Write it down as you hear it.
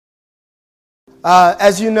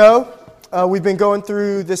As you know, we've been going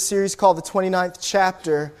through this series called the 29th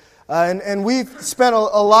chapter, and we've spent a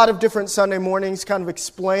lot of different Sunday mornings kind of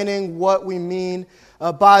explaining what we mean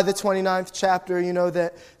by the 29th chapter. You know,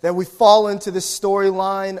 that we fall into this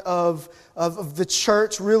storyline of the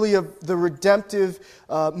church, really of the redemptive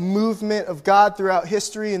movement of God throughout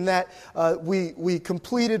history, and that we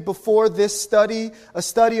completed before this study, a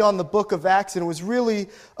study on the book of Acts, and it was really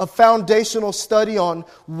a foundational study on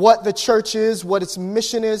what the church is, what its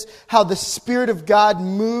mission is, how the Spirit of God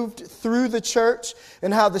moved through the church,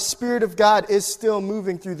 and how the Spirit of God is still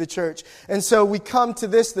moving through the church. And so we come to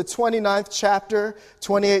this, the 29th chapter,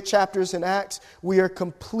 28 chapters in Acts. We are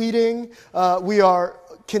completing,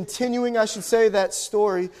 continuing, I should say, that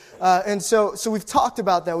story. And so we've talked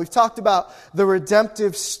about that. We've talked about the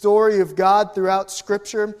redemptive story of God throughout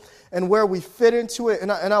Scripture and where we fit into it.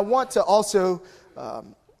 And I want to also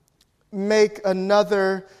make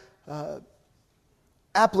another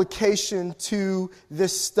application to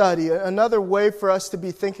this study, another way for us to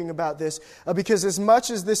be thinking about this, because as much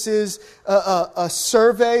as this is a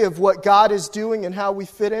survey of what God is doing and how we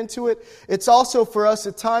fit into it, it's also for us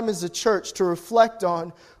a time as a church to reflect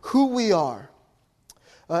on who we are.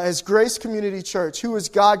 As Grace Community Church, who has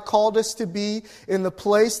God called us to be in the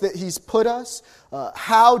place that He's put us?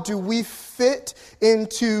 How do we fit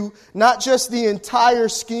into not just the entire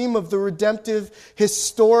scheme of the redemptive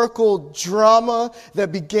historical drama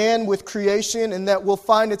that began with creation and that will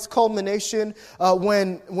find its culmination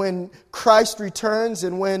when Christ returns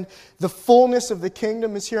and when the fullness of the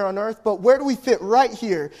kingdom is here on earth, but where do we fit right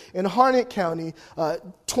here in Harnett County,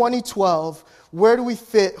 2012? Where do we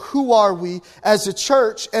fit? Who are we as a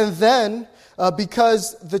church? And then,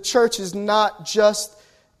 because the church is not just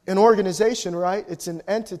an organization, right? It's an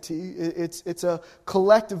entity. It's a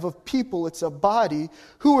collective of people. It's a body.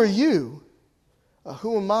 Who are you?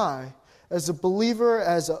 Who am I? As a believer,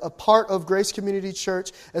 as a part of Grace Community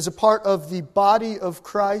Church, as a part of the body of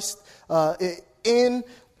Christ in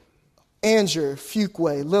Anger,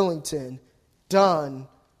 Fuquay, Lillington, Dunn,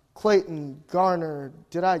 Clayton, Garner,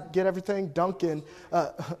 did I get everything? Duncan,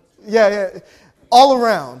 yeah, all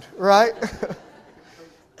around, right?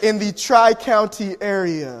 In the Tri-County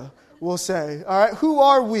area, we'll say. All right, who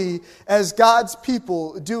are we as God's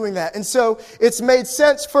people doing that? And so it's made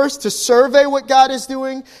sense first to survey what God is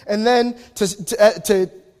doing, and then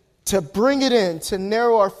to bring it in, to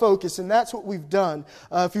narrow our focus, and that's what we've done.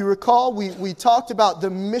 If you recall, we talked about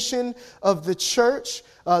the mission of the church,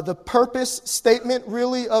 the purpose statement,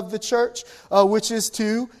 really, of the church, which is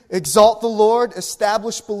to exalt the Lord,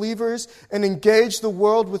 establish believers, and engage the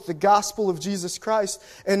world with the gospel of Jesus Christ.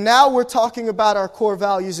 And now we're talking about our core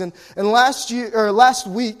values. And last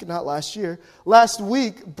week,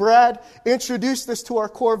 Brad introduced us to our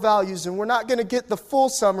core values, and we're not going to get the full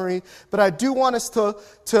summary, but I do want us to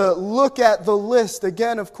look at the list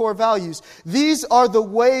again of core values. These are the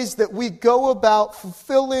ways that we go about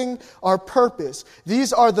fulfilling our purpose.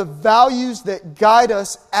 These are the values that guide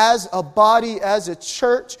us as a body, as a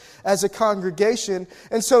church, as a congregation.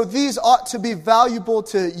 And so these ought to be valuable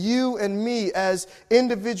to you and me as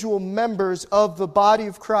individual members of the body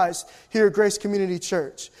of Christ here at Grace Community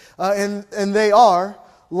Church. And they are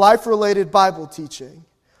life-related Bible teaching.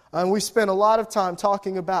 And we spent a lot of time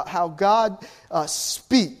talking about how God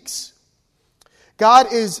speaks.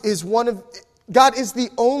 God is the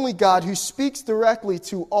only God who speaks directly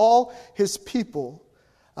to all His people.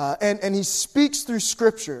 And He speaks through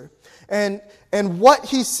Scripture. And what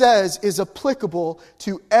He says is applicable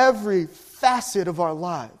to every facet of our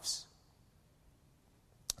lives.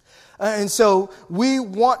 And so we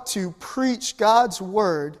want to preach God's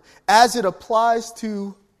Word as it applies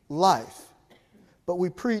to life. But we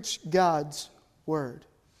preach God's Word.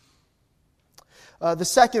 The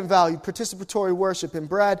second value, participatory worship. And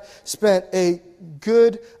Brad spent a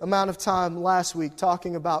good amount of time last week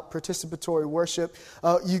talking about participatory worship.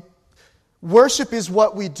 Worship is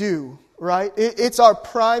what we do, right? It's our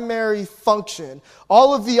primary function.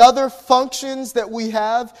 All of the other functions that we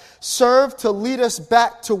have serve to lead us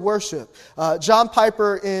back to worship. John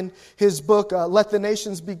Piper, in his book, Let the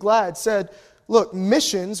Nations Be Glad, said, look,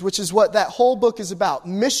 missions, which is what that whole book is about,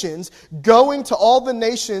 missions, going to all the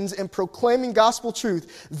nations and proclaiming gospel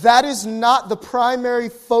truth, that is not the primary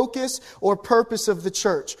focus or purpose of the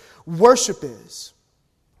church. Worship is.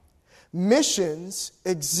 Missions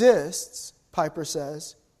exists, Piper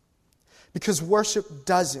says, because worship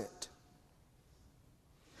doesn't.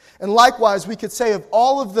 And likewise, we could say of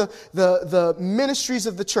all of the ministries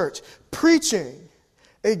of the church, preaching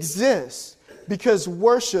exists because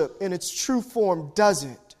worship in its true form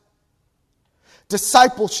doesn't.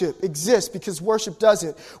 Discipleship exists because worship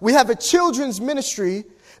doesn't. We have a children's ministry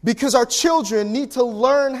because our children need to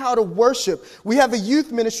learn how to worship. We have a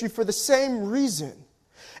youth ministry for the same reason.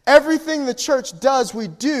 Everything the church does, we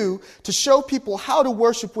do to show people how to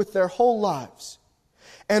worship with their whole lives.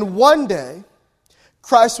 And one day,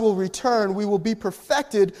 Christ will return. We will be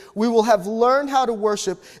perfected. We will have learned how to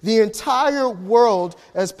worship. The entire world,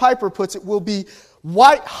 as Piper puts it, will be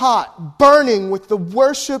white hot, burning with the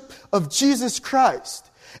worship of Jesus Christ.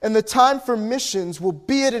 And the time for missions will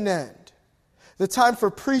be at an end. The time for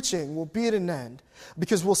preaching will be at an end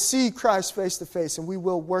because we'll see Christ face to face and we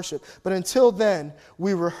will worship. But until then,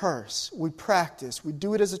 we rehearse, we practice, we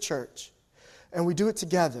do it as a church, and we do it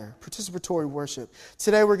together, participatory worship.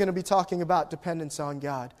 Today we're going to be talking about dependence on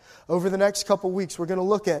God. Over the next couple weeks, we're going to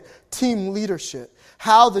look at team leadership,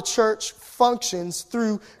 how the church functions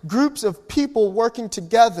through groups of people working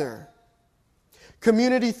together.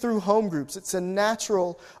 Community through home groups. It's a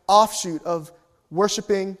natural offshoot of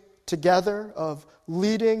worshiping together, of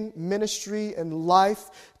leading ministry and life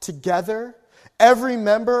together. Every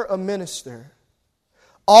member a minister.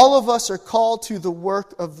 All of us are called to the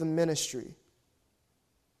work of the ministry.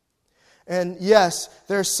 And yes,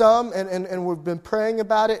 there's some, and we've been praying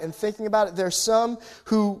about it and thinking about it, there's some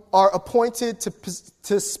who are appointed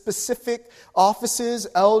to specific offices,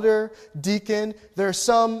 elder, deacon. There are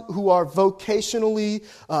some who are vocationally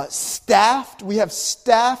staffed. We have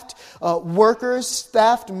staffed workers,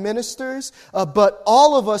 staffed ministers, but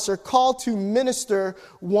all of us are called to minister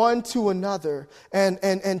one to another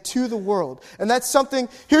and to the world. And that's something,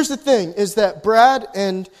 here's the thing, is that Brad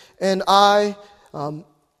and I...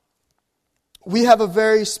 we have a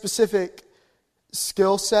very specific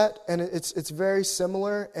skill set, and it's very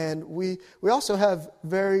similar, and we also have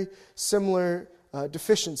very similar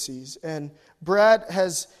deficiencies. And Brad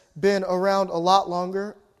has been around a lot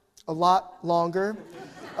longer.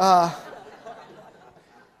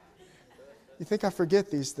 You think I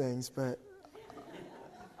forget these things, but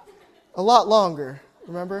a lot longer,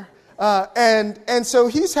 remember? And so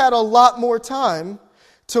he's had a lot more time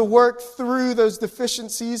to work through those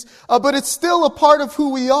deficiencies, but it's still a part of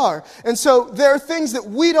who we are. And so there are things that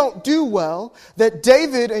we don't do well that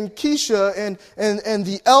David and Keisha and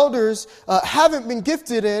the elders haven't been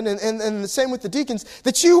gifted in, and the same with the deacons,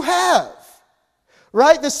 that you have.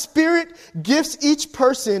 Right? The Spirit gifts each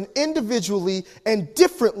person individually and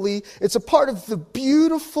differently. It's a part of the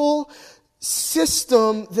beautiful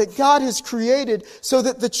system that God has created so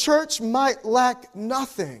that the church might lack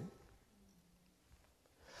nothing.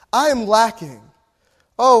 I am lacking.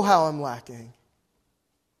 Oh, how I'm lacking.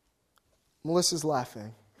 Melissa's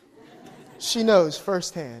laughing. She knows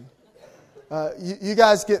firsthand. You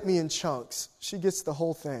guys get me in chunks. She gets the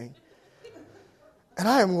whole thing. And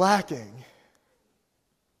I am lacking.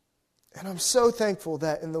 And I'm so thankful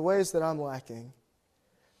that in the ways that I'm lacking,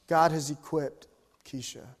 God has equipped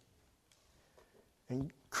Keisha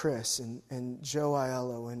and Chris and Joe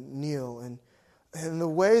Aiello and Neil. And in the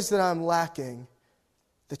ways that I'm lacking,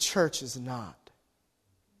 the church is not.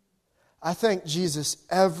 I thank Jesus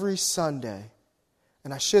every Sunday,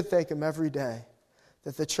 and I should thank Him every day,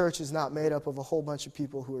 that the church is not made up of a whole bunch of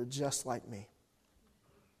people who are just like me.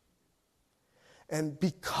 And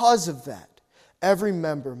because of that, every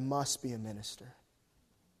member must be a minister,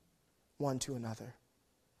 one to another.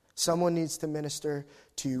 Someone needs to minister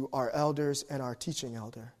to our elders and our teaching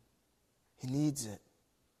elder. He needs it.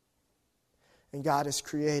 And God has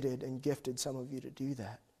created and gifted some of you to do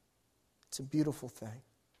that. It's a beautiful thing.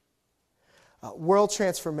 World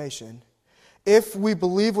transformation. If we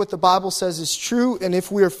believe what the Bible says is true, and if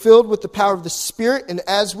we are filled with the power of the Spirit, and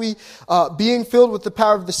as we, being filled with the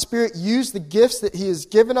power of the Spirit, use the gifts that He has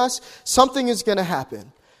given us, something is going to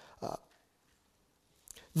happen.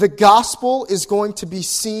 The gospel is going to be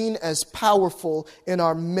seen as powerful in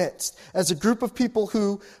our midst. As a group of people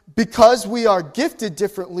who, because we are gifted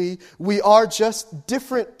differently, we are just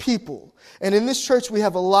different people. And in this church we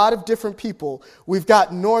have a lot of different people. We've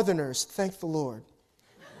got Northerners, thank the Lord.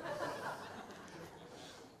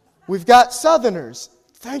 We've got Southerners,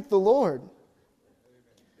 thank the Lord.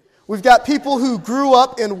 We've got people who grew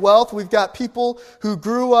up in wealth. We've got people who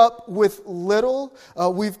grew up with little.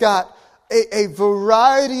 We've got a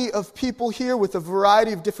variety of people here with a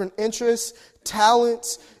variety of different interests,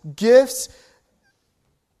 talents, gifts,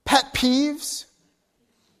 pet peeves.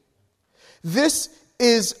 This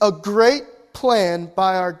is a great plan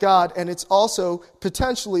by our God, and it's also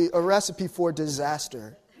potentially a recipe for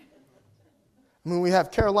disaster. I mean, we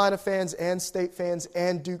have Carolina fans and State fans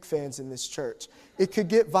and Duke fans in this church. It could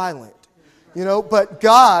get violent, but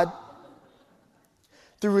God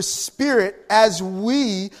through His Spirit, as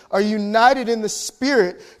we are united in the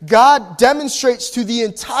Spirit, God demonstrates to the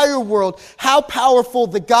entire world how powerful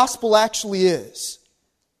the gospel actually is.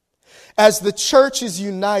 As the church is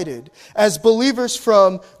united, as believers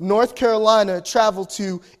from North Carolina travel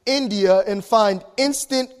to India and find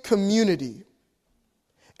instant community,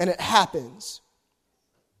 and it happens.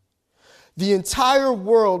 The entire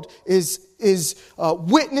world is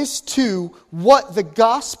witness to what the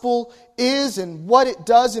gospel is and what it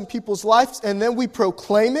does in people's lives, and then we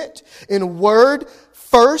proclaim it in word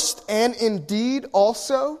first and in deed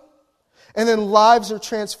also. And then lives are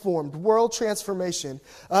transformed, world transformation.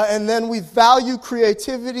 And then we value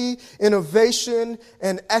creativity, innovation,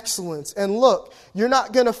 and excellence. And look, you're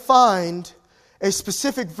not going to find a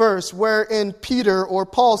specific verse wherein Peter or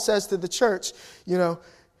Paul says to the church,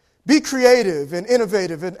 be creative and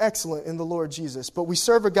innovative and excellent in the Lord Jesus. But we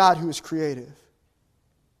serve a God who is creative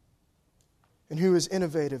and who is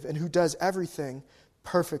innovative and who does everything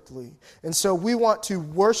perfectly. And so we want to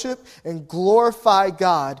worship and glorify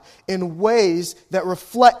God in ways that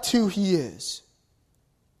reflect who He is.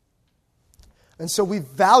 And so we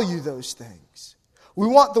value those things. We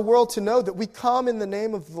want the world to know that we come in the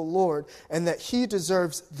name of the Lord and that He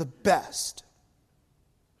deserves the best,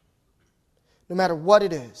 no matter what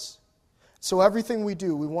it is. So everything we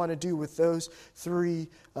do, we want to do with those three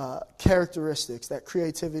characteristics, that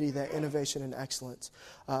creativity, that innovation, and excellence.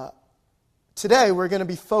 Today, we're going to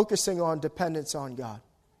be focusing on dependence on God.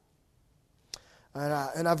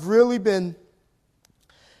 And I've really been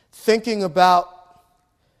thinking about,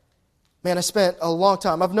 I spent a long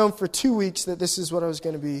time. I've known for 2 weeks that this is what I was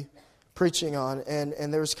going to be preaching on.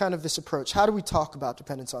 And there was kind of this approach. How do we talk about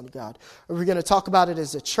dependence on God? Are we going to talk about it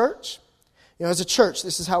as a church? As a church,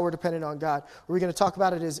 this is how we're dependent on God. Are we going to talk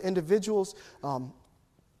about it as individuals?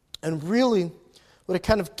 And really, what it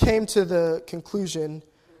kind of came to the conclusion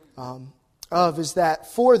of is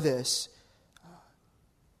that for this,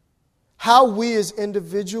 how we as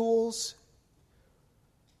individuals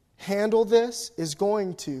handle this is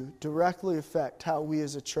going to directly affect how we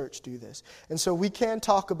as a church do this. And so we can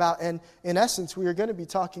talk about, and in essence, we are going to be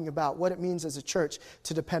talking about what it means as a church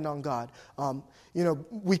to depend on God.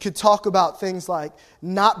 We could talk about things like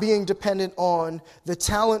not being dependent on the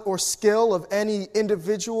talent or skill of any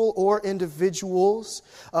individual or individuals.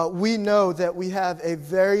 We know that we have a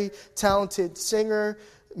very talented singer,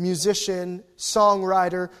 musician,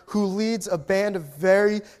 songwriter who leads a band of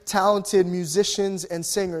very talented musicians and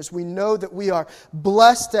singers. We know that we are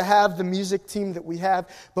blessed to have the music team that we have,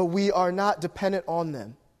 but we are not dependent on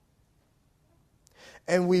them.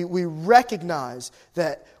 And we recognize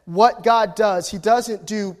that what God does, He doesn't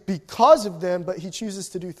do because of them, but He chooses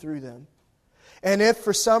to do through them. And if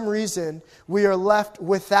for some reason we are left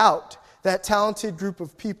without that talented group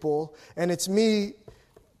of people, and it's me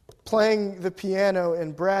playing the piano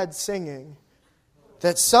and Brad singing,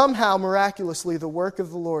 that somehow miraculously the work of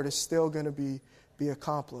the Lord is still going to be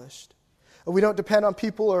accomplished. We don't depend on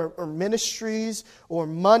people or ministries or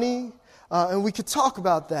money, and we could talk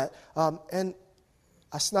about that. And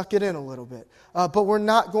I snuck it in a little bit. But we're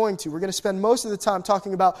not going to. We're going to spend most of the time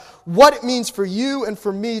talking about what it means for you and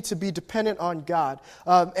for me to be dependent on God.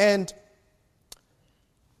 And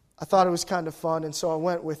I thought it was kind of fun, and so I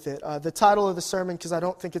went with it. The title of the sermon, because I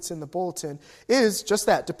don't think it's in the bulletin, is just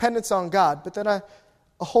that, dependence on God, but then a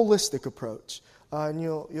holistic approach. And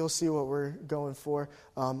you'll see what we're going for.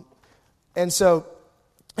 And so,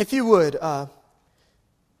 if you would,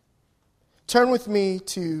 turn with me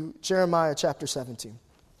to Jeremiah chapter 17.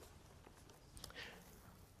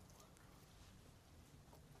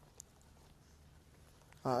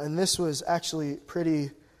 And this was actually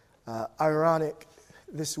pretty ironic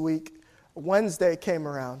this week. Wednesday came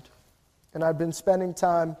around, and I've been spending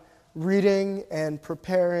time reading and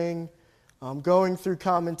preparing, going through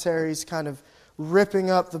commentaries, kind of ripping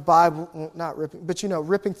up the Bible, well, not ripping, but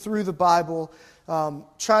ripping through the Bible,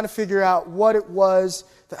 trying to figure out what it was,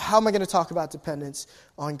 how am I going to talk about dependence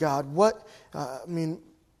on God?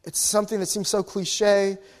 It's something that seems so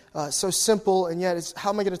cliche, so simple, and yet it's how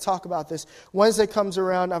am I going to talk about this? Wednesday comes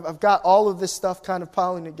around, I've got all of this stuff kind of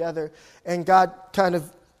piling together, and God kind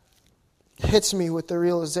of hits me with the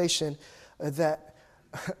realization that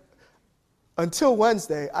until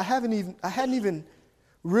Wednesday, I hadn't even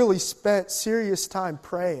really spent serious time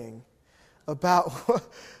praying about,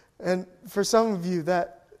 and for some of you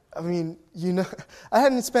I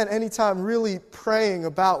hadn't spent any time really praying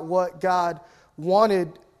about what God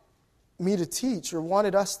wanted me to teach or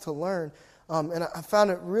wanted us to learn. And I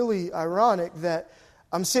found it really ironic that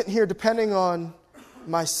I'm sitting here depending on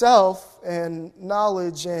myself and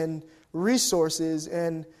knowledge and resources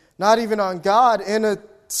and not even on God in a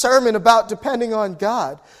sermon about depending on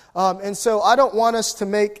God. And so I don't want us to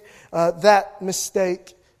make that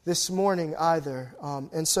mistake this morning either.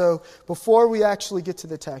 And so before we actually get to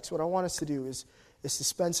the text, what I want us to do is to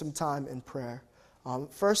spend some time in prayer.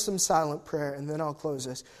 First some silent prayer, and then I'll close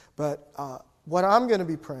this. But what I'm going to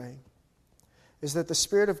be praying is that the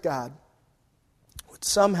Spirit of God would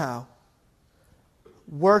somehow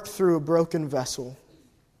work through a broken vessel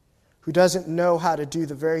who doesn't know how to do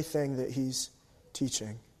the very thing that he's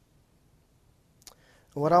teaching.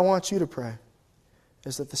 And what I want you to pray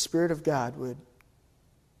is that the Spirit of God would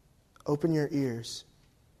open your ears,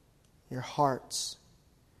 your hearts,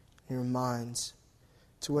 your minds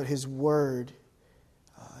to what His Word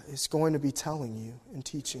is going to be telling you and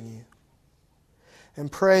teaching you.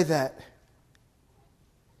 And pray that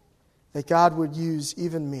God would use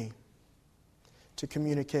even me to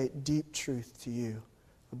communicate deep truth to you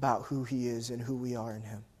about who He is and who we are in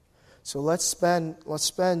Him. So let's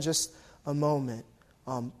spend just a moment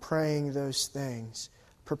praying those things,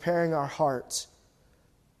 preparing our hearts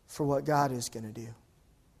for what God is going to do.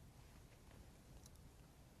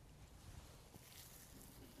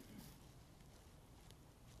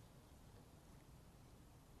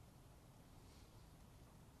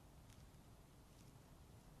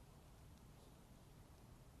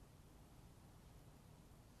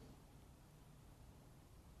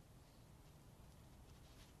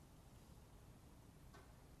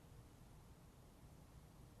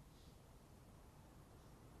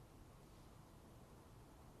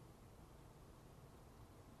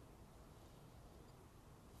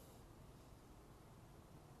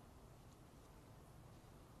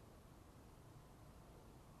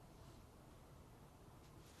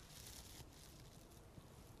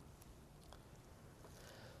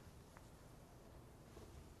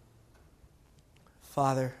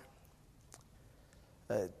 Father,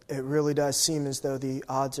 it really does seem as though the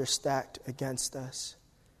odds are stacked against us.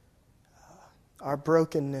 Our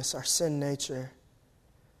brokenness, our sin nature,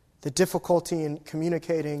 the difficulty in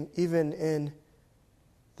communicating even in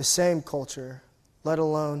the same culture, let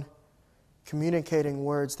alone communicating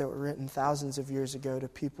words that were written thousands of years ago to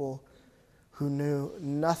people who knew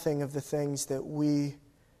nothing of the things that we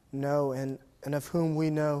know and of whom we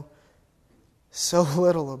know so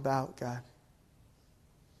little about, God.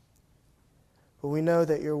 But we know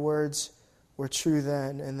that your words were true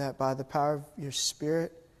then, and that by the power of your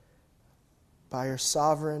Spirit, by your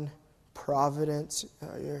sovereign providence,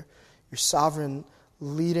 your sovereign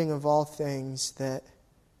leading of all things, that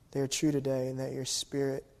they are true today, and that your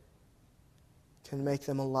Spirit can make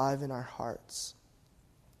them alive in our hearts.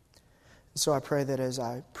 And so I pray that as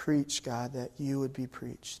I preach, God, that you would be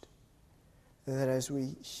preached. And that as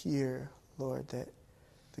we hear, Lord, that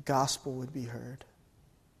the gospel would be heard.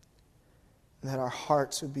 And that our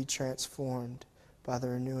hearts would be transformed by the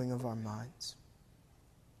renewing of our minds.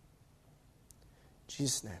 In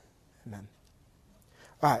Jesus' name, amen.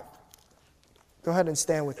 All right. Go ahead and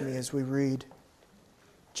stand with me as we read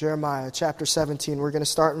Jeremiah chapter 17. We're going to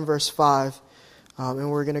start in verse 5,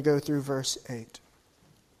 and we're going to go through verse 8.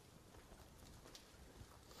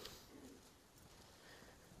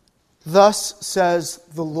 Thus says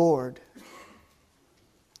the Lord,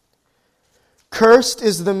 cursed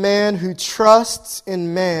is the man who trusts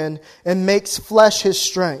in man and makes flesh his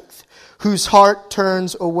strength, whose heart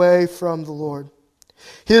turns away from the Lord.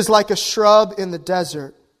 He is like a shrub in the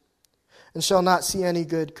desert and shall not see any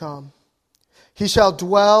good come. He shall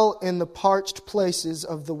dwell in the parched places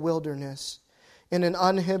of the wilderness, in an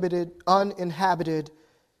uninhabited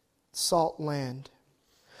salt land.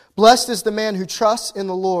 Blessed is the man who trusts in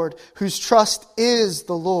the Lord, whose trust is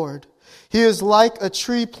the Lord. He is like a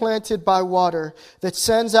tree planted by water that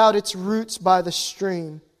sends out its roots by the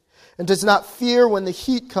stream and does not fear when the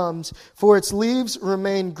heat comes, for its leaves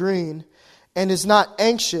remain green, and is not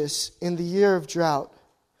anxious in the year of drought,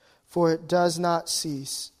 for it does not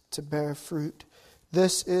cease to bear fruit.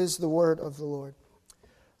 This is the word of the Lord.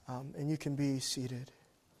 And you can be seated.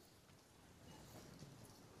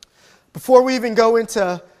 Before we even go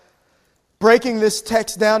into breaking this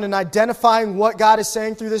text down and identifying what God is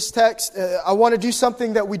saying through this text, I want to do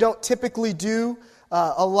something that we don't typically do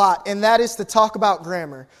a lot, and that is to talk about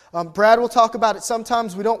grammar. Brad will talk about it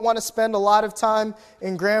sometimes. We don't want to spend a lot of time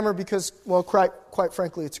in grammar because, well, quite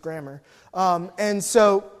frankly, it's grammar. But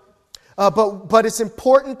it's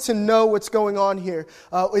important to know what's going on here.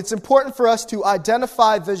 It's important for us to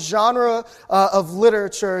identify the genre of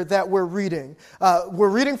literature that we're reading. We're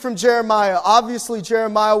reading from Jeremiah. Obviously,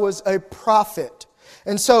 Jeremiah was a prophet.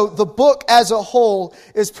 And so the book as a whole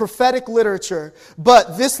is prophetic literature.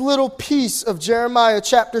 But this little piece of Jeremiah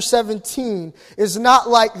chapter 17 is not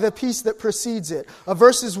like the piece that precedes it.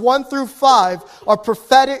 Verses 1 through 5 are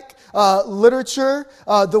prophetic literature,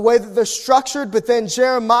 the way that they're structured. But then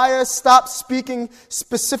Jeremiah stops speaking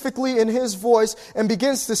specifically in his voice and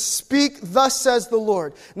begins to speak, "Thus says the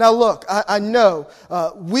Lord." Now look, I know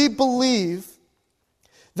we believe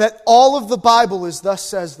that all of the Bible is "Thus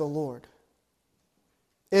says the Lord."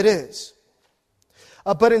 It is.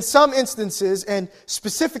 But in some instances, and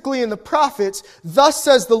specifically in the prophets, "Thus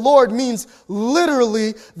says the Lord" means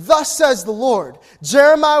literally, "Thus says the Lord."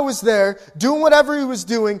 Jeremiah was there doing whatever he was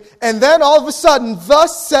doing, and then all of a sudden,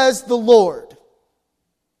 "Thus says the Lord."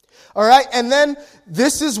 All right, and then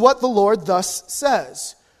this is what the Lord thus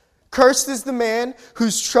says. Cursed is the man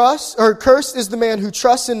cursed is the man who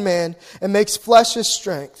trusts in man and makes flesh his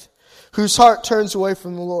strength, whose heart turns away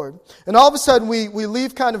from the Lord. And all of a sudden we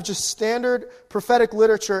leave kind of just standard prophetic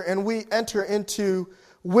literature and we enter into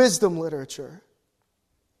wisdom literature.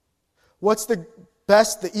 What's the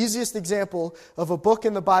easiest example of a book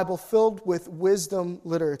in the Bible filled with wisdom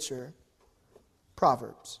literature?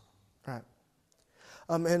 Proverbs. Right.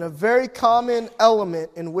 And a very common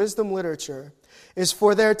element in wisdom literature is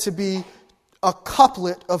for there to be a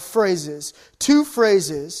couplet of phrases, two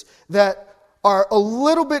phrases that are a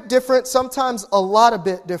little bit different, sometimes a lot a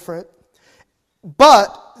bit different,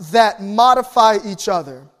 but that modify each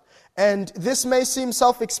other. And this may seem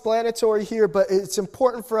self-explanatory here, but it's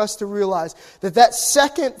important for us to realize that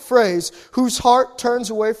second phrase, "whose heart turns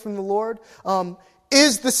away from the Lord,"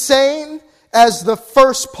 is the same as the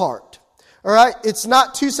first part. All right? It's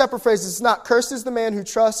not two separate phrases. It's not "cursed is the man who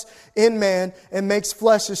trusts in man and makes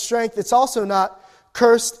flesh his strength." It's also not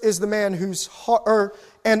 "cursed is the man whose heart,"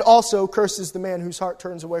 and also "cursed is the man whose heart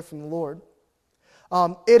turns away from the Lord."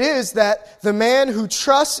 It is that the man who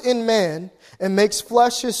trusts in man and makes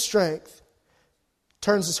flesh his strength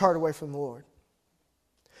turns his heart away from the Lord.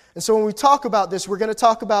 And so when we talk about this, we're going to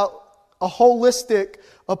talk about a holistic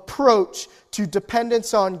approach to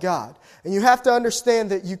dependence on God. And you have to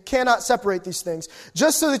understand that you cannot separate these things.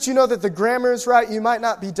 Just so that you know that the grammar is right, you might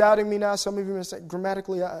not be doubting me now. Some of you may say,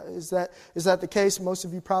 grammatically, is that the case? Most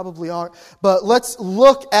of you probably aren't. But let's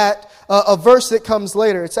look at a verse that comes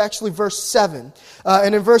later. It's actually verse 7.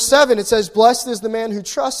 And in verse 7 it says, "Blessed is the man who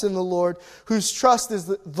trusts in the Lord, whose trust is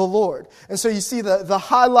the Lord." And so you see the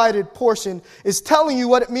highlighted portion is telling you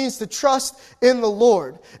what it means to trust in the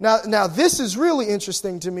Lord. Now this is really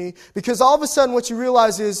interesting to me, because all of a sudden what you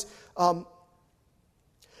realize is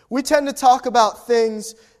we tend to talk about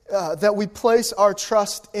things that we place our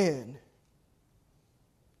trust in.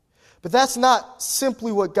 But that's not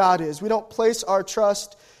simply what God is. We don't place our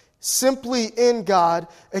trust simply in God,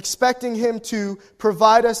 expecting Him to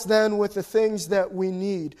provide us then with the things that we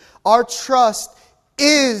need. Our trust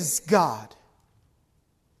is God,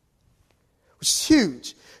 which is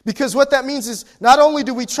huge. Because what that means is not only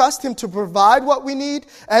do we trust Him to provide what we need,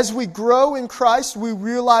 as we grow in Christ, we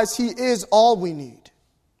realize He is all we need.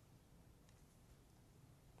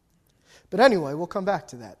 But anyway, we'll come back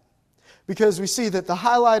to that. Because we see that the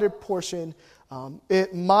highlighted portion,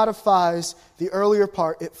 it modifies the earlier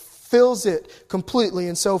part. It fills it completely.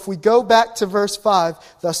 And so if we go back to verse 5,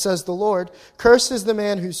 "Thus says the Lord, cursed is the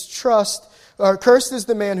man who trusts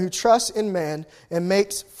in man and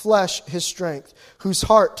makes flesh his strength, whose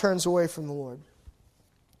heart turns away from the Lord."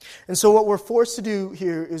 And so what we're forced to do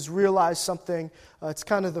here is realize something. It's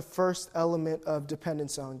kind of the first element of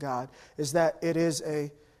dependence on God, is that it is a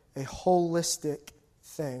holistic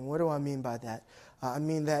thing. What do I mean by that? I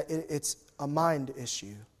mean that it's a mind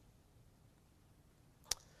issue.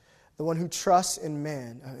 The one who trusts in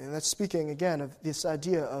man. And that's speaking again of this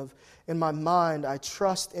idea of, in my mind, I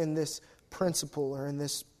trust in this principle or in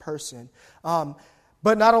this person.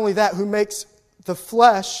 But not only that, who makes the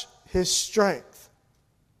flesh his strength.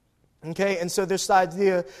 Okay, and so this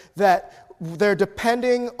idea that they're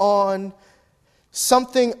depending on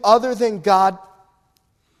something other than God,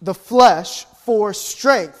 the flesh, for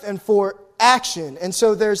strength and for action. And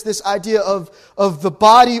so there's this idea of the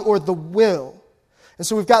body or the will. And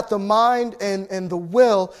so we've got the mind and the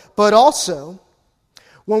will, but also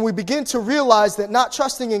when we begin to realize that not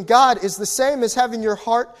trusting in God is the same as having your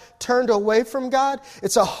heart turned away from God,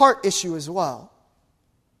 it's a heart issue as well.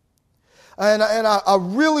 And I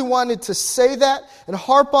really wanted to say that and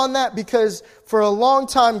harp on that, because for a long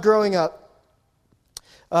time growing up,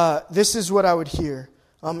 this is what I would hear.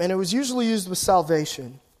 And it was usually used with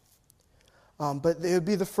salvation. But it would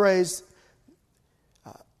be the phrase,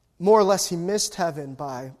 more or less, he missed heaven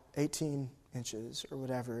by 18 inches or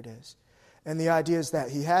whatever it is. And the idea is that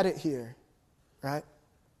he had it here, right?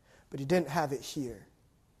 but he didn't have it here.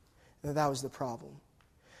 And that was the problem.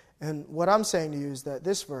 And what I'm saying to you is that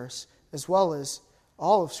this verse, as well as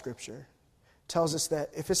all of Scripture, tells us that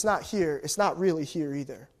if it's not here, it's not really here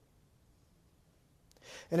either.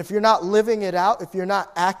 And if you're not living it out, if you're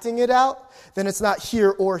not acting it out, then it's not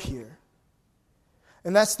here or here.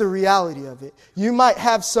 And that's the reality of it. You might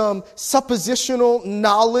have some suppositional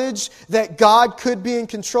knowledge that God could be in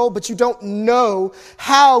control, but you don't know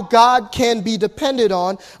how God can be depended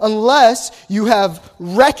on unless you have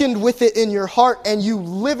reckoned with it in your heart and you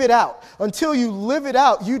live it out. Until you live it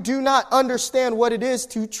out, you do not understand what it is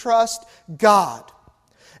to trust God.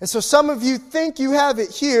 And so some of you think you have it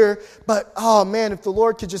here, but oh man, if the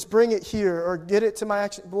Lord could just bring it here or get it to my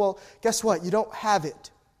action. Well, guess what? You don't have it.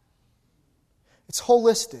 It's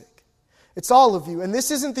holistic. It's all of you. And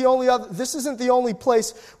this isn't the only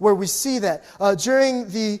place where we see that. During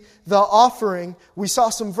the offering, we saw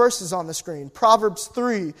some verses on the screen. Proverbs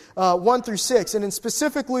 3, 1 through 6. And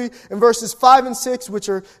specifically in verses 5 and 6, which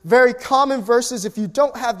are very common verses. If you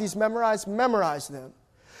don't have these memorized, memorize them.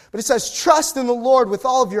 But it says, trust in the Lord with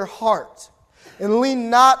all of your heart, and lean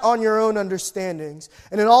not on your own understandings.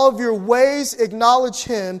 And in all of your ways acknowledge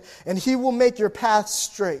Him, and He will make your path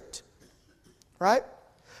straight. Right?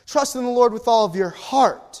 Trust in the Lord with all of your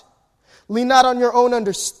heart. Lean not on your own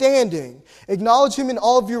understanding. Acknowledge Him in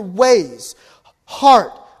all of your ways.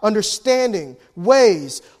 Heart, understanding,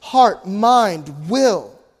 ways, heart, mind,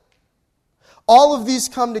 will. All of these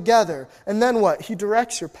come together. And then what? He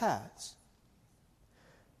directs your paths.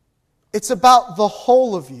 It's about the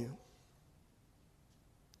whole of you.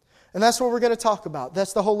 And that's what we're going to talk about.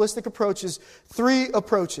 That's the holistic approaches. 3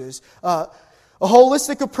 approaches. A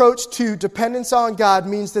holistic approach to dependence on God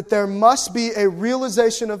means that there must be a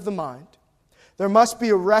realization of the mind, there must be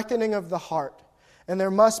a reckoning of the heart, and there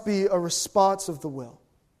must be a response of the will.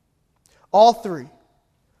 All 3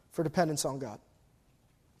 for dependence on God.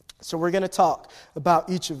 So we're going to talk about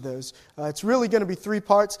each of those. It's really going to be 3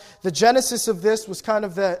 parts. The genesis of this was kind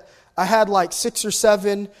of that I had like 6 or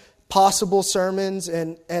 7 possible sermons,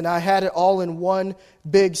 and I had it all in one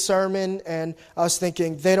big sermon, and I was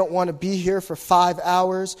thinking they don't want to be here for 5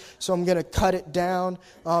 hours, so I'm going to cut it down.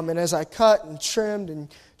 And as I cut and trimmed and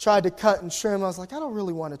tried to cut and trim, I was like, I don't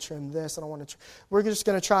really want to trim this. I don't want to. We're just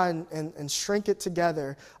going to try and shrink it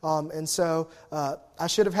together. And so I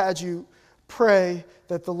should have had you pray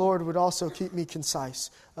that the Lord would also keep me concise,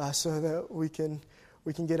 so that we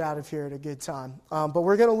can get out of here at a good time. But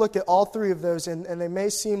we're going to look at all 3 of those, and they may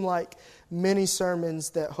seem like mini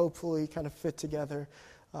sermons that hopefully kind of fit together,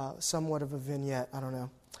 somewhat of a vignette. I don't know.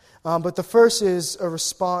 But the first is a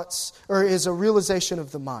response, or is a realization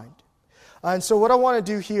of the mind. And so what I want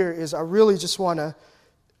to do here is I really just want to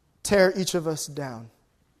tear each of us down.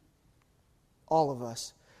 All of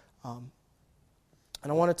us.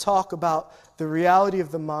 And I want to talk about the reality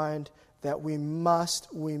of the mind that we must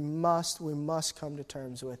come to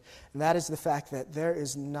terms with. And that is the fact that there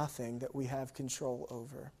is nothing that we have control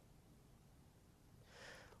over.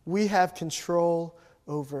 We have control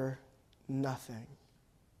over nothing.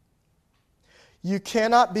 You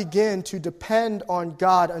cannot begin to depend on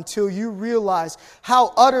God until you realize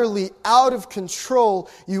how utterly out of control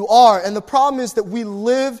you are. And the problem is that we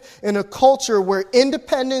live in a culture where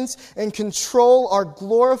independence and control are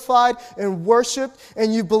glorified and worshiped,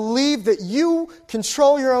 and you believe that you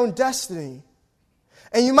control your own destiny.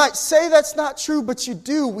 And you might say that's not true, but you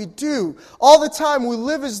do. We do. All the time we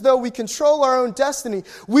live as though we control our own destiny.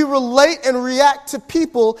 We relate and react to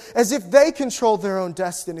people as if they control their own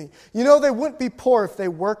destiny. You know, they wouldn't be poor if they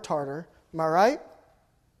worked harder. Am I right?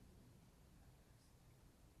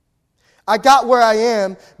 I got where I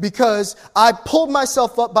am because I pulled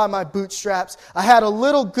myself up by my bootstraps. I had a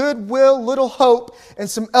little goodwill, little hope, and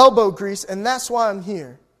some elbow grease, and that's why I'm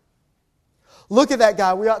here. Look at that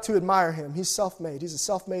guy. We ought to admire him. He's self-made. He's a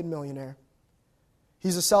self-made millionaire.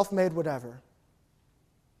 He's a self-made whatever.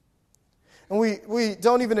 And we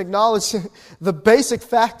don't even acknowledge the basic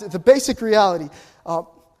fact, the basic reality.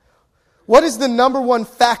 What is the number one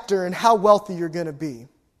factor in how wealthy you're going to be?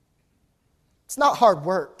 It's not hard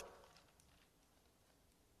work.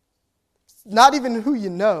 It's not even who you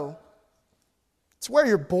know. It's where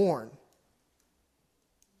you're born.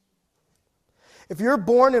 If you're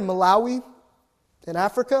born in Malawi, in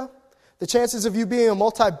Africa, the chances of you being a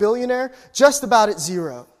multi-billionaire, just about at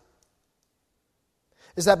 0.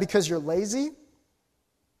 Is that because you're lazy?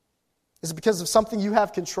 Is it because of something you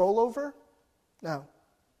have control over? No.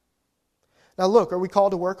 Now look, are we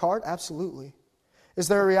called to work hard? Absolutely. Is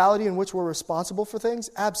there a reality in which we're responsible for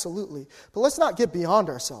things? Absolutely. But let's not get beyond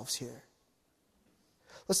ourselves here.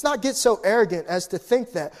 Let's not get so arrogant as to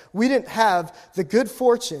think that we didn't have the good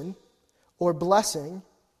fortune or blessing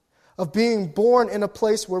of being born in a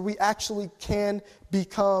place where we actually can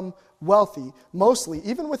become wealthy. Mostly,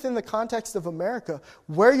 even within the context of America,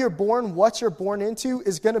 where you're born, what you're born into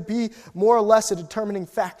is going to be more or less a determining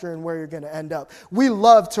factor in where you're going to end up. We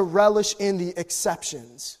love to relish in the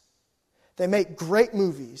exceptions. They make great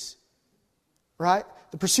movies, right?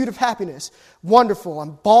 The Pursuit of Happiness, wonderful.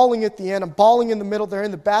 I'm bawling at the end. I'm bawling in the middle. They're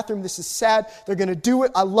in the bathroom. This is sad. They're going to do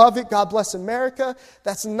it. I love it. God bless America.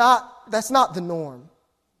 That's not the norm,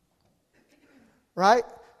 right?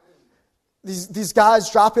 These guys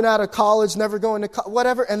dropping out of college, never going to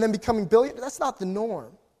whatever, and then becoming billionaires. That's not the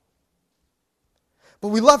norm. But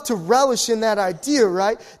we love to relish in that idea,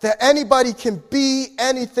 right? That anybody can be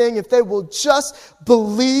anything if they will just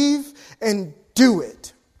believe and do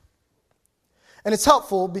it. And it's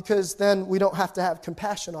helpful because then we don't have to have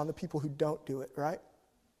compassion on the people who don't do it, right?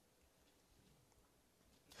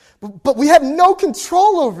 But we have no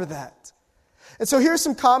control over that. And so here are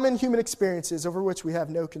some common human experiences over which we have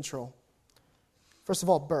no control. First of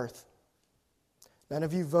all, birth. None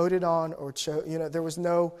of you voted on or chose, there was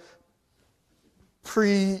no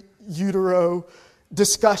pre-utero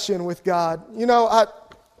discussion with God. New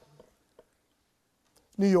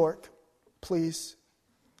York, please.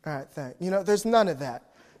 All right, thanks. There's none of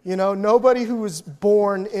that. Nobody who was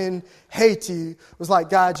born in Haiti was like,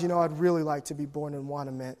 God, I'd really like to be born in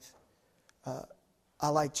Wanamith. I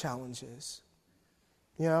like challenges.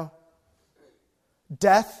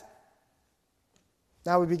 Death.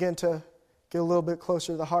 Now we begin to get a little bit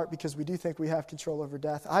closer to the heart because we do think we have control over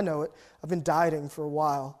death. I know it. I've been dieting for a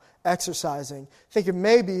while, exercising, thinking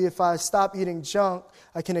maybe if I stop eating junk,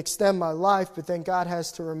 I can extend my life. But then God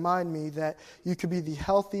has to remind me that you could be the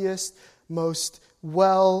healthiest, most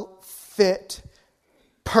well-fit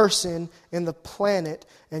person in the planet,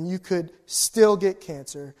 and you could still get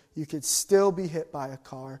cancer. You could still be hit by a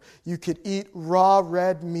car. You could eat raw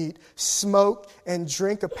red meat, smoke, and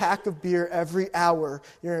drink a pack of beer every hour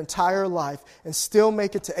your entire life and still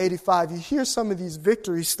make it to 85. You hear some of these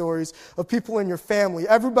victory stories of people in your family.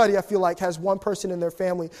 Everybody, I feel like, has one person in their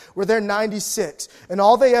family where they're 96 and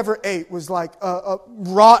all they ever ate was like a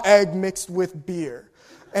raw egg mixed with beer.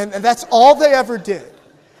 And that's all they ever did.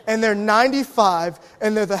 And they're 95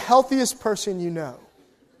 and they're the healthiest person you know.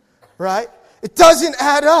 Right? It doesn't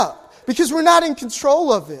add up because we're not in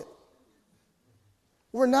control of it.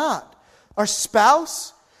 We're not. Our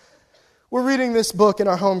spouse, we're reading this book in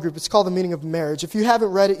our home group. It's called The Meaning of Marriage. If you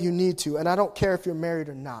haven't read it, you need to. And I don't care if you're married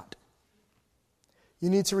or not.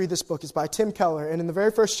 You need to read this book. It's by Tim Keller. And in the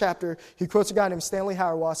very first chapter, he quotes a guy named Stanley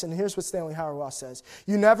Hauerwas. And here's what Stanley Hauerwas says.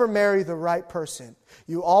 You never marry the right person.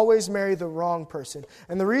 You always marry the wrong person.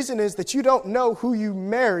 And the reason is that you don't know who you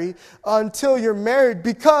marry until you're married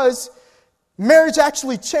because marriage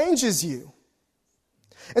actually changes you.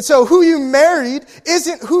 And so who you married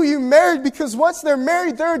isn't who you married because once they're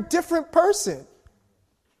married, they're a different person.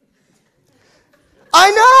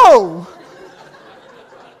 I know!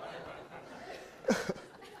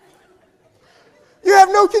 You have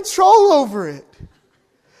no control over it.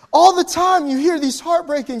 All the time you hear these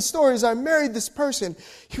heartbreaking stories. I married this person.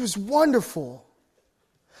 He was wonderful.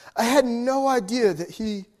 I had no idea that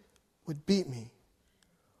he would beat me.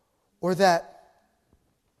 Or that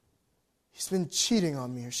he's been cheating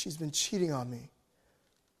on me or she's been cheating on me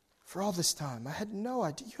for all this time. I had no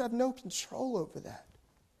idea. You have no control over that.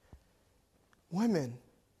 Women,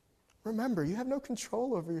 remember, you have no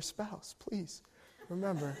control over your spouse. Please,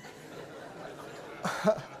 remember.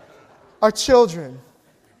 Our children.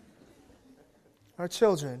 And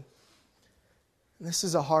this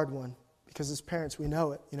is a hard one because as parents we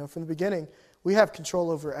know it. From the beginning, we have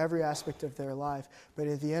control over every aspect of their life. But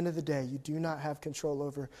at the end of the day, you do not have control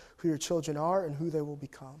over who your children are and who they will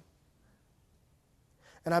become.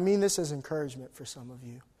 And I mean this as encouragement for some of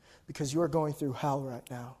you because you are going through hell right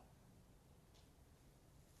now.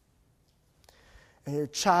 And your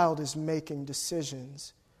child is making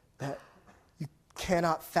decisions that you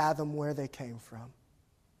cannot fathom where they came from.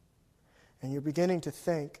 And you're beginning to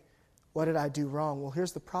think, what did I do wrong? Well,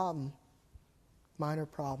 here's the problem. Minor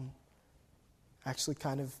problem. Actually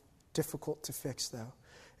kind of difficult to fix, though,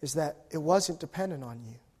 is that it wasn't dependent on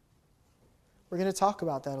you. We're going to talk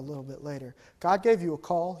about that a little bit later. God gave you a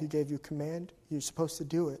call. He gave you a command. You're supposed to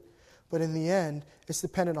do it. But in the end, it's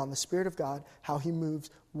dependent on the Spirit of God, how He moves,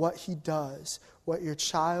 what He does, what your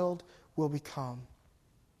child will become.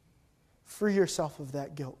 Free yourself of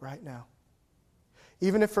that guilt right now.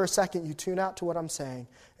 Even if for a second you tune out to what I'm saying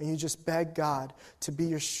and you just beg God to be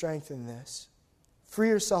your strength in this. Free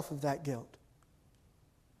yourself of that guilt.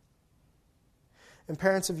 and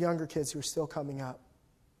parents of younger kids who are still coming up,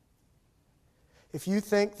 if you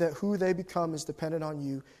think that who they become is dependent on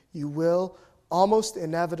you, you will almost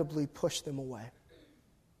inevitably push them away.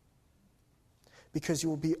 Because you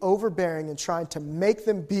will be overbearing and trying to make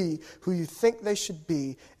them be who you think they should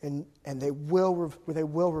be, and they will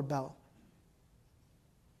rebel.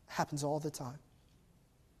 It happens all the time.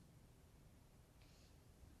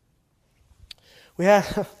 We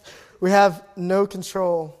have no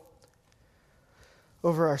control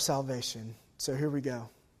over our salvation. So here we go.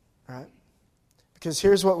 All right? Because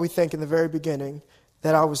here's what we think in the very beginning,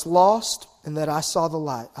 that I was lost and that I saw the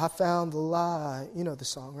light. I found the light. You know the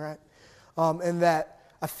song, right? And that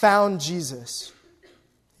I found Jesus.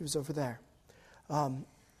 He was over there.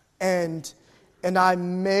 And I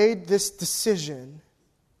made this decision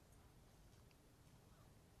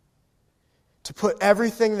to put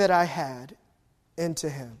everything that I had into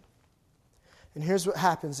Him. And here's what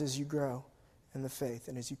happens as you grow in the faith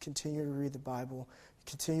and as you continue to read the Bible,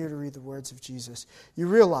 continue to read the words of Jesus. You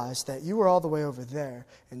realize that you were all the way over there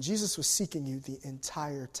and Jesus was seeking you the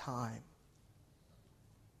entire time.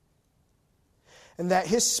 And that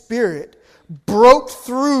His Spirit broke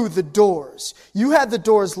through the doors. You had the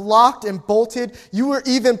doors locked and bolted. You were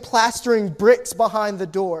even plastering bricks behind the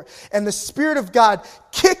door. And the Spirit of God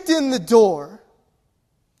kicked in the door.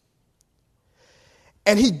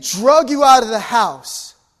 And He drug you out of the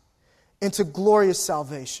house into glorious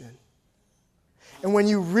salvation. And when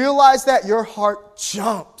you realize that, your heart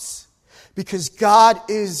jumps because God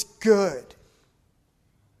is good.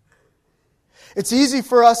 It's easy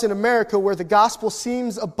for us in America where the gospel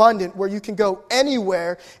seems abundant, where you can go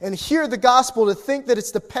anywhere and hear the gospel to think that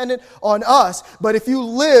it's dependent on us. But if you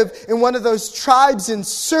live in one of those tribes in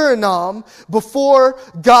Suriname before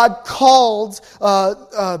God called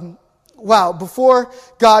before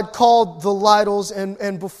God called the Lytles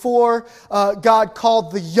and before God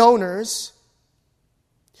called the Yoners,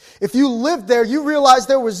 if you lived there, you realized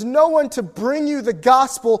there was no one to bring you the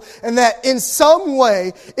gospel and that in some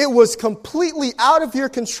way it was completely out of your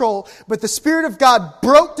control, but the Spirit of God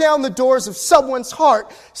broke down the doors of someone's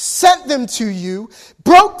heart, sent them to you,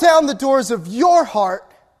 broke down the doors of your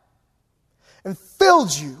heart, and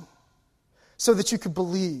filled you so that you could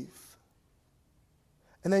believe.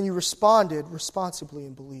 And then you responded responsibly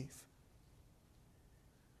in belief.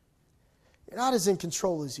 You're not as in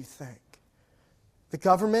control as you think. The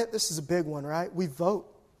government, this is a big one, right? We vote.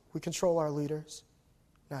 We control our leaders.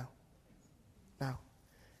 Now.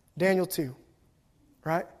 Daniel 2,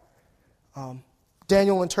 right?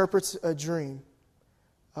 Daniel interprets a dream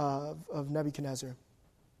of Nebuchadnezzar.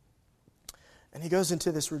 And he goes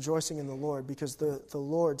into this rejoicing in the Lord because the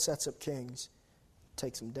Lord sets up kings,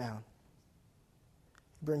 takes them down.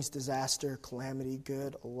 He brings disaster, calamity,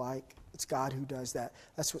 good alike. It's God who does that.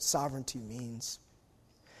 That's what sovereignty means.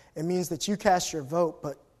 It means that you cast your vote,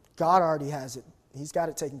 but God already has it. He's got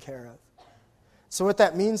it taken care of. So what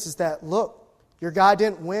that means is that, look, your guy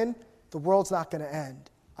didn't win. The world's not going to end.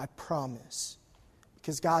 I promise.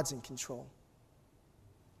 Because God's in control.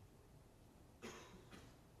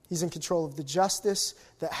 He's in control of the justice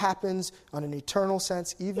that happens on an eternal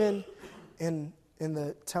sense, even in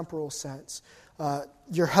the temporal sense.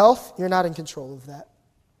 Your health, you're not in control of that.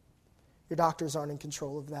 Your doctors aren't in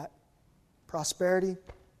control of that. Prosperity,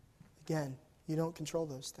 again, you don't control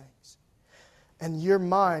those things. And your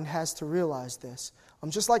mind has to realize this.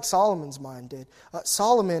 Just like Solomon's mind did.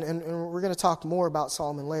 Solomon, and we're going to talk more about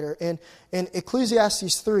Solomon later, in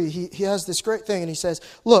Ecclesiastes 3, he has this great thing, and he says,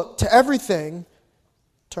 look, to everything,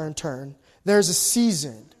 turn, there's a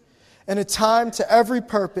season and a time to every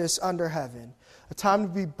purpose under heaven. A time to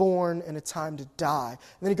be born and a time to die. And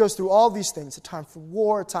then he goes through all these things. A time for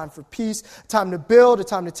war, a time for peace, a time to build, a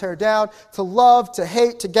time to tear down, to love, to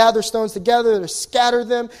hate, to gather stones together, to scatter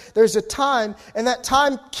them. There's a time, and that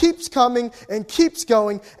time keeps coming and keeps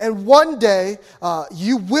going. And one day,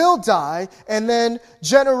 you will die, and then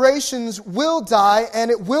generations will die,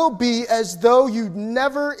 and it will be as though you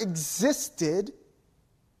never existed.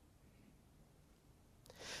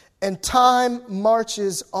 And time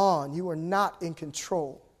marches on. You are not in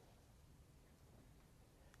control.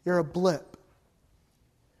 You're a blip.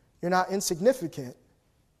 You're not insignificant.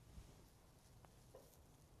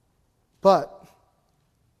 But,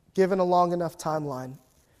 given a long enough timeline,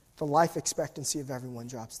 the life expectancy of everyone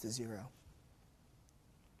drops to 0.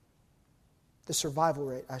 The survival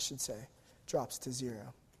rate, I should say, drops to 0.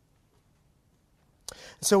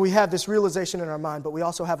 So we have this realization in our mind, but we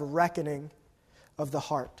also have a reckoning of the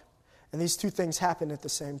heart. And these two things happen at the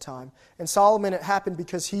same time. And Solomon, it happened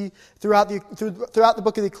because he, throughout the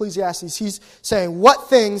book of the Ecclesiastes, he's saying, what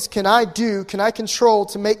things can I do, can I control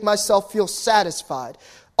to make myself feel satisfied?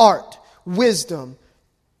 Art, wisdom,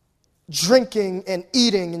 drinking and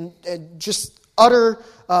eating, and just utter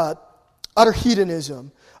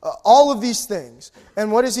hedonism. All of these things.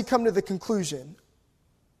 And what does he come to the conclusion?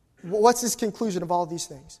 What's his conclusion of all of these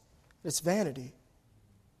things? It's vanity.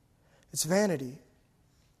 It's vanity.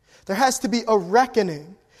 There has to be a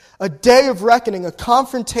reckoning, a day of reckoning, a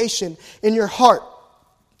confrontation in your heart.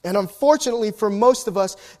 And unfortunately for most of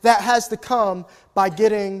us, that has to come by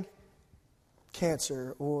getting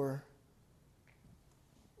cancer or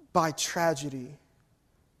by tragedy.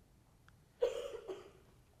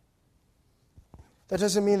 That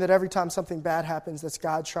doesn't mean that every time something bad happens, that's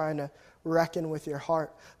God trying to reckon with your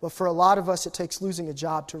heart. But for a lot of us, it takes losing a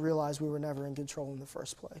job to realize we were never in control in the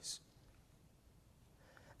first place.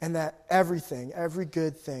 And that everything, every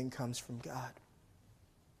good thing comes from God.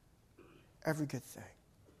 Every good thing.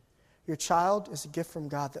 Your child is a gift from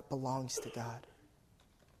God that belongs to God.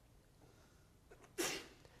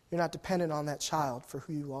 You're not dependent on that child for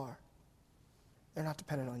who you are. They're not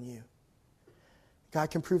dependent on you. God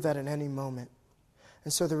can prove that in any moment.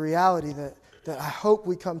 And so the reality that I hope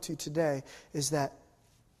we come to today is that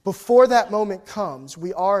before that moment comes,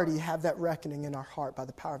 we already have that reckoning in our heart by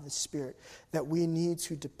the power of the Spirit that we need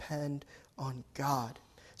to depend on God.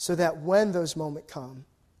 So that when those moments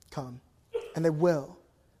come, and they will,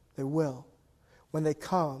 when they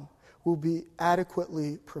come, we'll be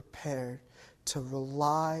adequately prepared to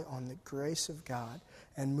rely on the grace of God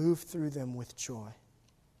and move through them with joy.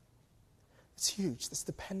 It's huge. This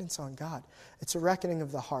dependence on God. It's a reckoning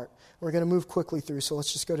of the heart. We're going to move quickly through, so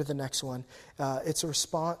let's just go to the next one. It's a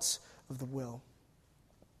response of the will.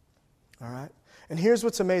 All right? And here's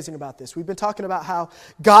what's amazing about this. We've been talking about how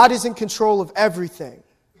God is in control of everything,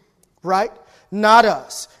 right? Not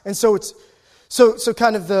us. And so it's so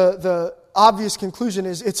kind of the obvious conclusion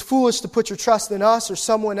is it's foolish to put your trust in us or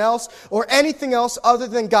someone else or anything else other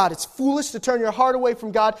than God. It's foolish to turn your heart away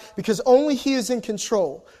from God because only He is in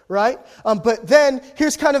control, right? But then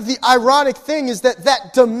here's kind of the ironic thing is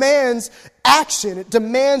that demands action. It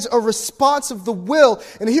demands a response of the will.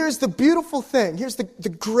 And here's the beautiful thing. Here's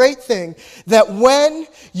the great thing that when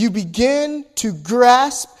you begin to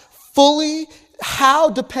grasp fully how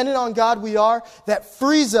dependent on God we are, that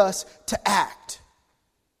frees us to act.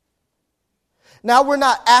 Now we're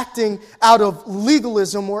not acting out of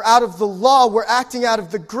legalism or out of the law. We're acting out of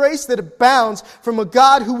the grace that abounds from a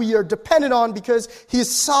God who we are dependent on because He is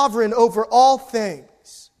sovereign over all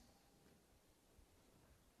things.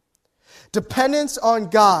 Dependence on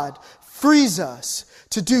God frees us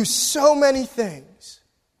to do so many things.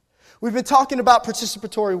 We've been talking about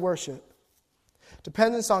participatory worship.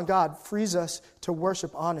 Dependence on God frees us to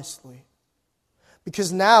worship honestly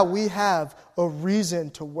because now we have a reason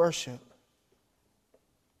to worship.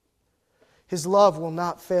 His love will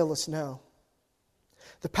not fail us, no.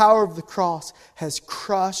 The power of the cross has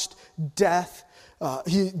crushed death.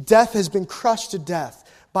 Death has been crushed to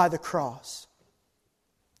death by the cross.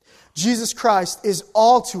 Jesus Christ is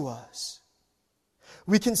all to us.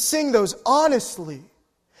 We can sing those honestly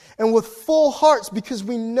and with full hearts because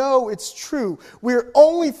we know it's true. We're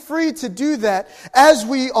only free to do that as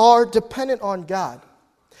we are dependent on God.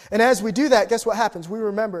 And as we do that, guess what happens? We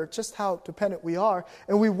remember just how dependent we are,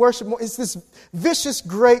 and we worship more. It's this vicious,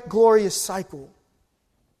 great, glorious cycle.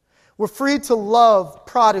 We're free to love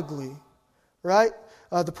prodigally, right?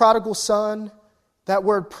 The prodigal son, that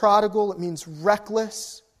word prodigal, it means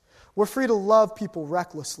reckless. We're free to love people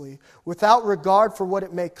recklessly, without regard for what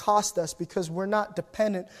it may cost us, because we're not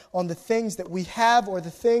dependent on the things that we have or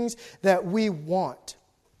the things that we want.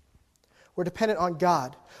 We're dependent on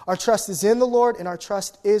God. Our trust is in the Lord, and our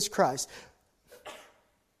trust is Christ.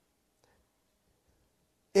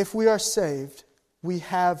 If we are saved, we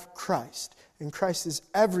have Christ, and Christ is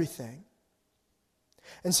everything.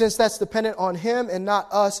 And since that's dependent on Him and not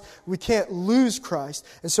us, we can't lose Christ,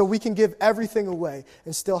 and so we can give everything away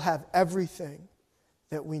and still have everything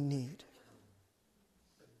that we need.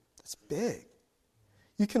 That's big.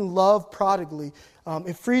 You can love prodigally.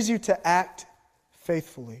 It frees you to act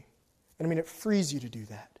faithfully. And it frees you to do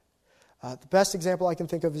that. The best example I can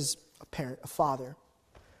think of is a parent, a father.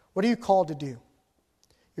 What are you called to do?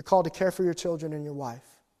 You're called to care for your children and your wife.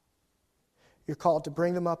 You're called to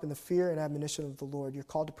bring them up in the fear and admonition of the Lord. You're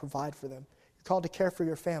called to provide for them. You're called to care for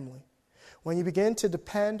your family. When you begin to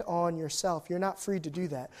depend on yourself, you're not free to do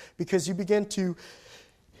that because you begin to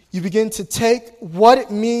You begin to take what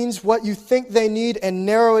it means, what you think they need, and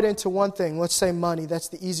narrow it into one thing. Let's say money. That's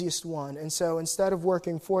the easiest one. And so instead of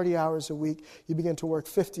working 40 hours a week, you begin to work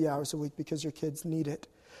 50 hours a week because your kids need it.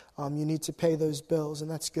 You need to pay those bills,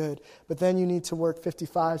 and that's good. But then you need to work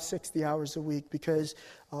 55, 60 hours a week because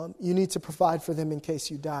you need to provide for them in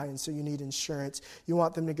case you die, and so you need insurance. You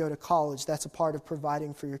want them to go to college. That's a part of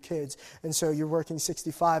providing for your kids. And so you're working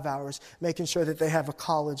 65 hours, making sure that they have a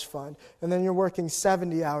college fund. And then you're working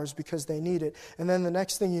 70 hours because they need it. And then the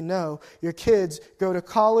next thing you know, your kids go to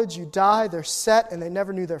college, you die, they're set, and they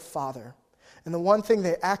never knew their father. And the one thing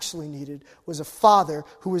they actually needed was a father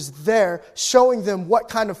who was there showing them what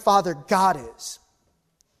kind of father God is.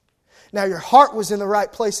 Now, your heart was in the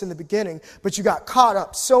right place in the beginning, but you got caught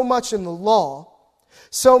up so much in the law,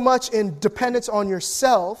 so much in dependence on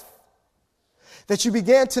yourself, that you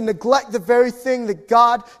began to neglect the very thing that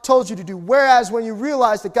God told you to do. Whereas when you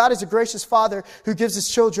realize that God is a gracious Father who gives His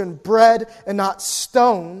children bread and not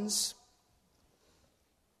stones,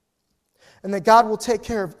 and that God will take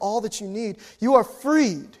care of all that you need, you are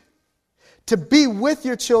freed to be with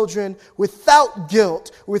your children without guilt,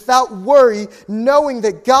 without worry, knowing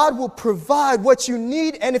that God will provide what you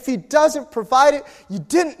need, and if He doesn't provide it, you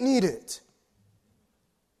didn't need it.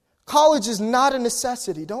 College is not a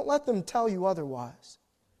necessity. Don't let them tell you otherwise.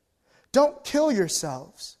 Don't kill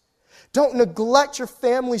yourselves. Don't neglect your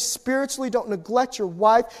family spiritually. Don't neglect your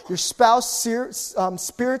wife, your spouse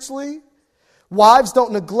spiritually. Wives,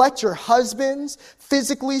 don't neglect your husbands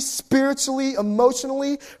physically, spiritually,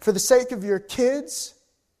 emotionally for the sake of your kids,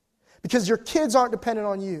 because your kids aren't dependent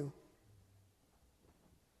on you.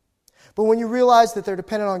 But when you realize that they're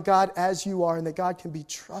dependent on God as you are and that God can be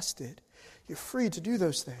trusted, you're free to do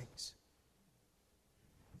those things.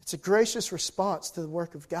 It's a gracious response to the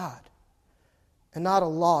work of God and not a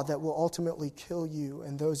law that will ultimately kill you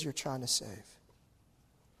and those you're trying to save. It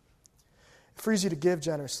frees you to give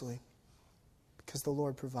generously, because the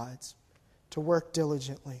Lord provides, to work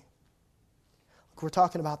diligently. We're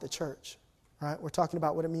talking about the church, right? We're talking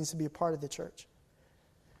about what it means to be a part of the church.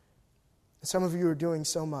 And some of you are doing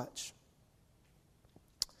so much.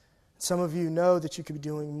 Some of you know that you could be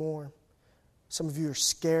doing more. Some of you are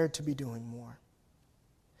scared to be doing more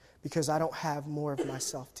because I don't have more of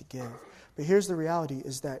myself to give. But here's the reality,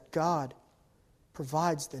 is that God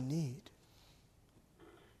provides the need.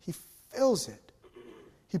 He fills it.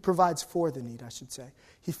 He provides for the need, I should say.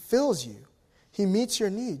 He fills you. He meets your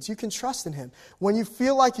needs. You can trust in Him. When you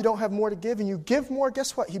feel like you don't have more to give and you give more,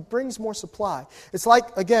 guess what? He brings more supply. It's like,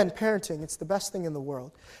 again, parenting. It's the best thing in the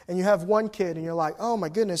world. And you have one kid and you're like, oh my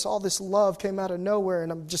goodness, all this love came out of nowhere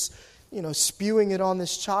and I'm just, spewing it on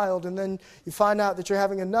this child. And then you find out that you're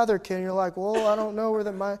having another kid and you're like, well, I don't know where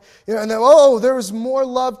that might, and then, there was more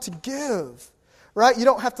love to give, right? You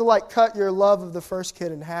don't have to cut your love of the first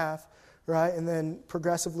kid in half. Right? And then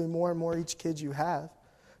progressively more and more each kid you have.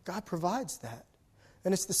 God provides that.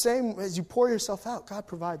 And it's the same as you pour yourself out, God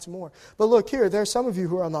provides more. But look here, there are some of you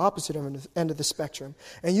who are on the opposite end of the spectrum.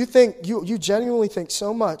 And you think, you genuinely think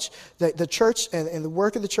so much that the church and the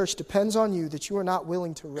work of the church depends on you that you are not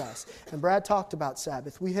willing to rest. And Brad talked about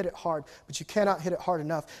Sabbath. We hit it hard, but you cannot hit it hard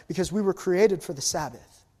enough because we were created for the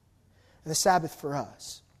Sabbath. And the Sabbath for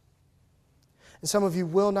us. And some of you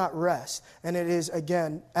will not rest. And it is,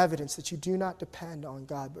 again, evidence that you do not depend on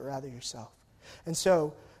God, but rather yourself. And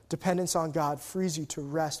so, dependence on God frees you to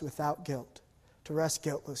rest without guilt, to rest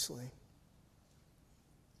guiltlessly.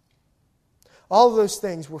 All of those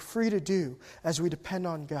things we're free to do as we depend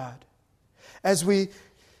on God. As we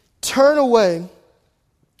turn away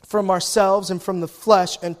from ourselves and from the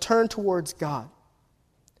flesh and turn towards God.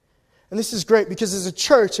 And this is great because as a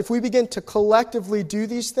church, if we begin to collectively do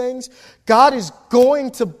these things, God is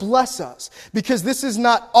going to bless us because this is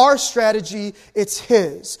not our strategy, it's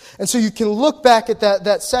His. And so you can look back at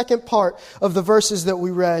that second part of the verses that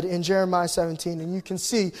we read in Jeremiah 17 and you can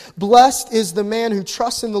see, blessed is the man who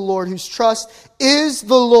trusts in the Lord, whose trust is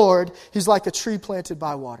the Lord. He's like a tree planted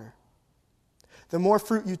by water. The more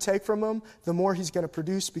fruit you take from him, the more he's going to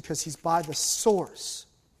produce because he's by the source.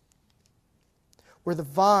 Where the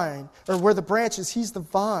vine, or where the branches, He's the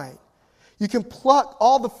vine. You can pluck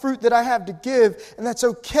all the fruit that I have to give, and that's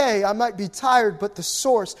okay. I might be tired, but the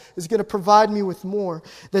source is going to provide me with more.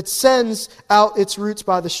 That sends out its roots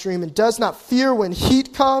by the stream and does not fear when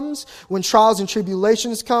heat comes, when trials and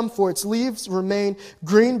tribulations come, for its leaves remain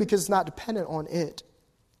green because it's not dependent on it.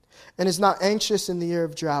 And is not anxious in the year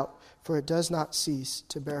of drought, for it does not cease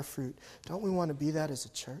to bear fruit. Don't we want to be that as a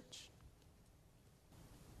church?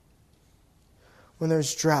 When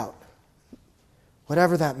there's drought,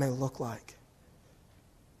 whatever that may look like,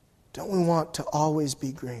 don't we want to always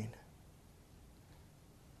be green?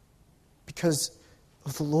 because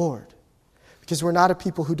of the Lord. Because we're not a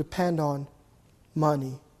people who depend on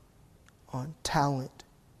money, on talent,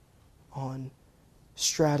 on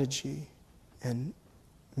strategy and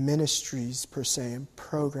ministries per se and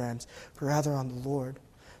programs, but rather on the Lord.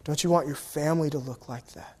 Don't you want your family to look like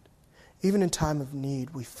that? Even in time of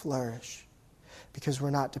need, we flourish because we're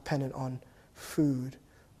not dependent on food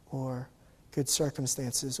or good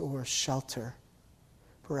circumstances or shelter,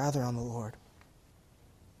 but rather on the Lord.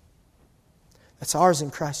 That's ours in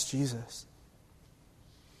Christ Jesus.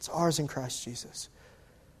 It's ours in Christ Jesus.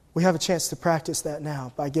 We have a chance to practice that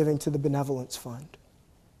now by giving to the benevolence fund.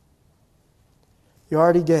 You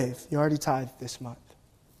already gave. You already tithed this month.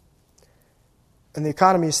 And the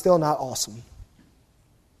economy is still not awesome.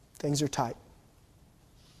 Things are tight.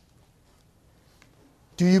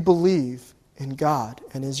 Do you believe in God,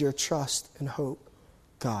 and is your trust and hope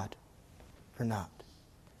God or not?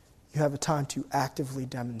 You have a time to actively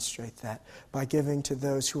demonstrate that by giving to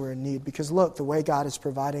those who are in need. Because look, the way God is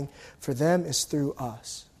providing for them is through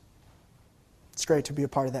us. It's great to be a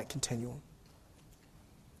part of that continuum.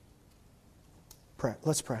 Pray.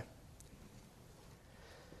 Let's pray.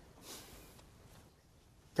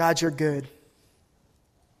 God, you're good.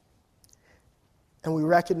 And we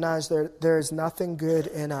recognize there is nothing good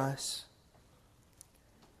in us.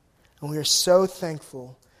 And we are so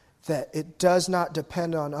thankful that it does not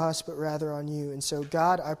depend on us, but rather on you. And so,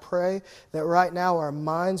 God, I pray that right now our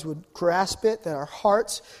minds would grasp it, that our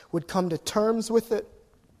hearts would come to terms with it,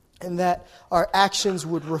 and that our actions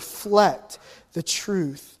would reflect the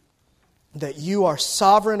truth that you are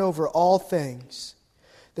sovereign over all things,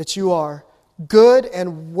 that you are good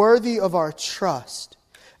and worthy of our trust,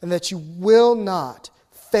 and that you will not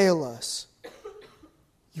fail us.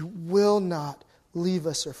 You will not leave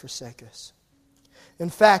us or forsake us. In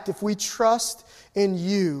fact, if we trust in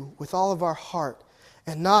you with all of our heart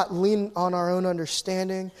and not lean on our own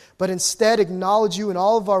understanding, but instead acknowledge you in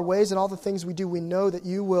all of our ways and all the things we do, we know that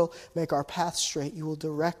you will make our path straight. You will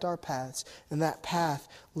direct our paths, and that path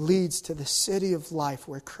leads to the city of life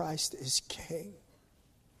where Christ is King.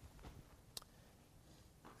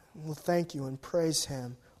 We'll thank you and praise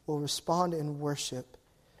him. We'll respond in worship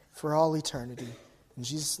for all eternity. In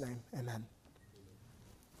Jesus' name, amen.